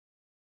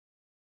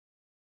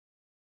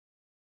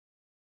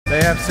They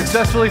have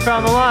successfully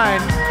found the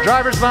line.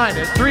 Drivers behind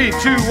it. 3,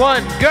 2,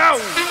 1, go!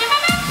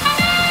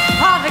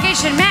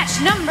 Qualification match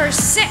number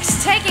 6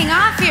 taking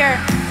off here.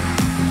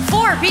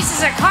 4 pieces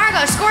of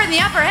cargo scored in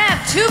the upper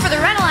half, 2 for the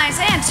red alliance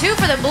and 2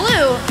 for the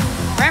blue.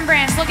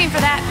 Rembrandt's looking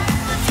for that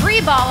 3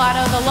 ball out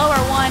of the lower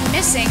one,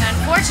 missing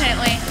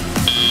unfortunately.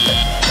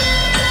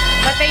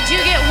 But they do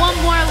get 1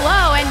 more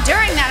low, and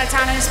during that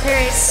autonomous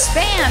period,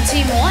 Spam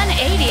Team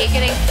 180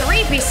 getting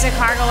 3 pieces of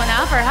cargo in the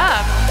upper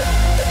hub.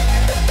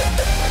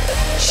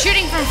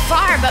 Shooting from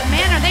far, but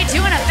man, are they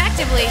doing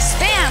effectively.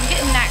 Spam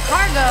getting that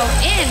cargo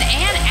in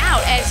and out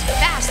as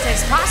fast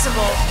as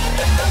possible.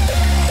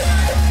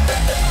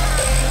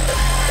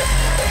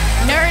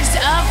 Nerds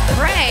of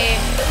Prey.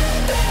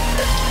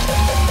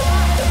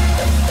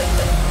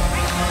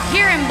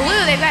 Here in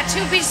blue, they've got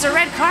 2 pieces of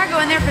red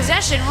cargo in their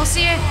possession. We'll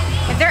see if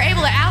they're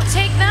able to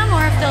outtake them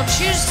or if they'll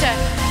choose to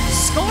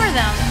score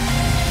them.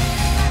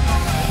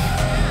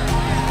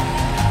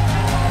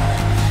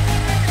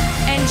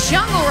 And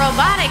Jungle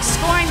Robotics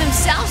scoring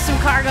themselves some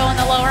cargo in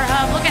the lower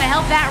hub, looking to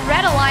help that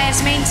Red Alliance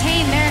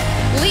maintain their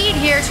lead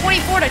here,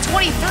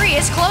 24-23.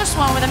 It's a close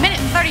one with 1 minute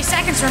and 30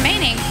 seconds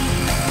remaining.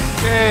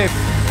 Okay.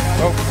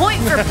 Oh.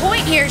 Point for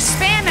point here,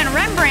 Spam and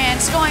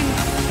Rembrandt's going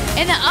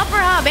in the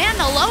upper hub and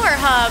the lower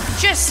hub,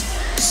 just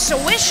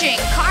swishing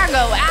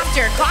cargo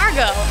after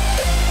cargo.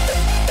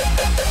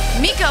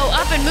 Miko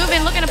up and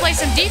moving, looking to play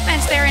some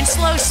defense there and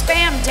slow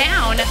Spam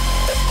down.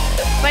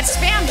 But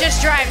Spam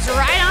just drives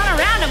right on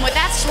around him with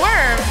that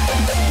swerve.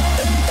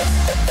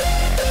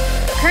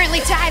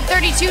 Currently tied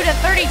 32-32.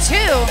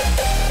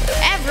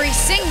 Every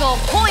single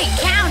point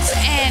counts,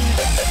 and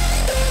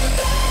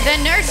the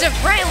Nerds of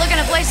Prey looking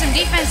to play some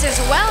defense as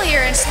well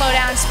here and slow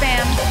down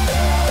Spam.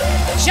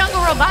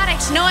 Jungle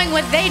Robotics knowing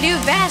what they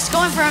do best,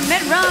 going for a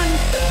mid-rung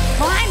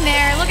climb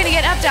there, looking to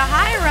get up to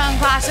high rung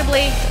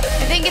possibly.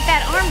 If they can get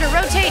that arm to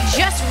rotate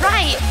just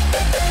right,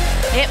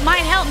 it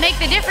might help make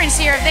the difference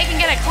here if they can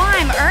get a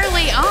climb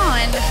early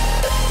on.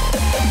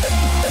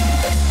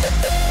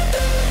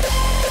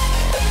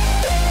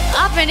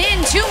 Up and in,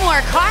 2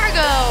 more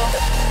cargo.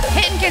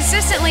 Hitting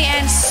consistently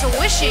and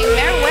swishing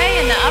their way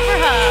in the upper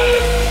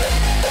hub.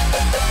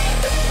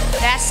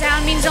 That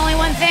sound means only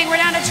one thing. We're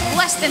down to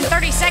less than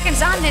 30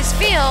 seconds on this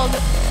field.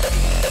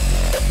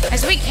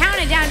 As we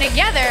count it down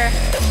together,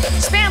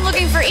 Spam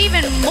looking for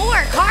even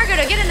more cargo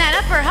to get in that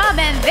upper hub,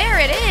 and there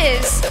it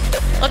is.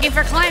 Looking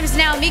for climbs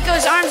now.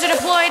 Miko's arms are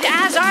deployed,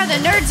 as are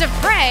the Nerds of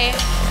Prey.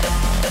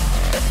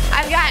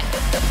 I've got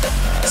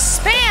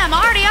Spam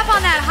already up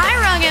on that high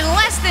rung in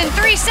less than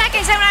 3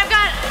 seconds, and I've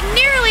got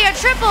nearly a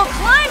triple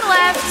climb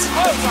left.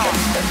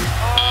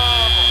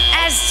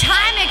 As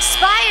time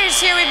expires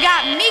here, we've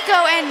got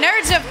Miko and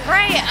Nerds of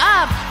Prey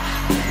up.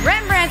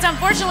 Rembrandt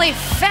unfortunately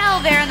fell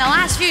there in the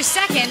last few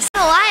seconds.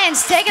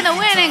 Alliance taking the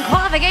win in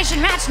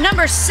qualification match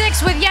number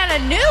 6 with yet a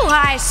new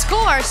high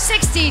score,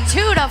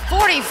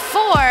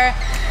 62-44,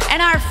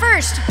 and our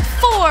first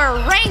 4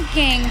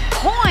 ranking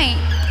point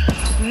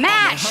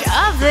match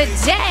of the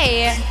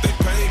day.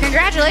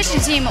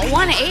 Congratulations, Team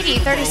 180,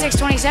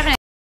 36-27.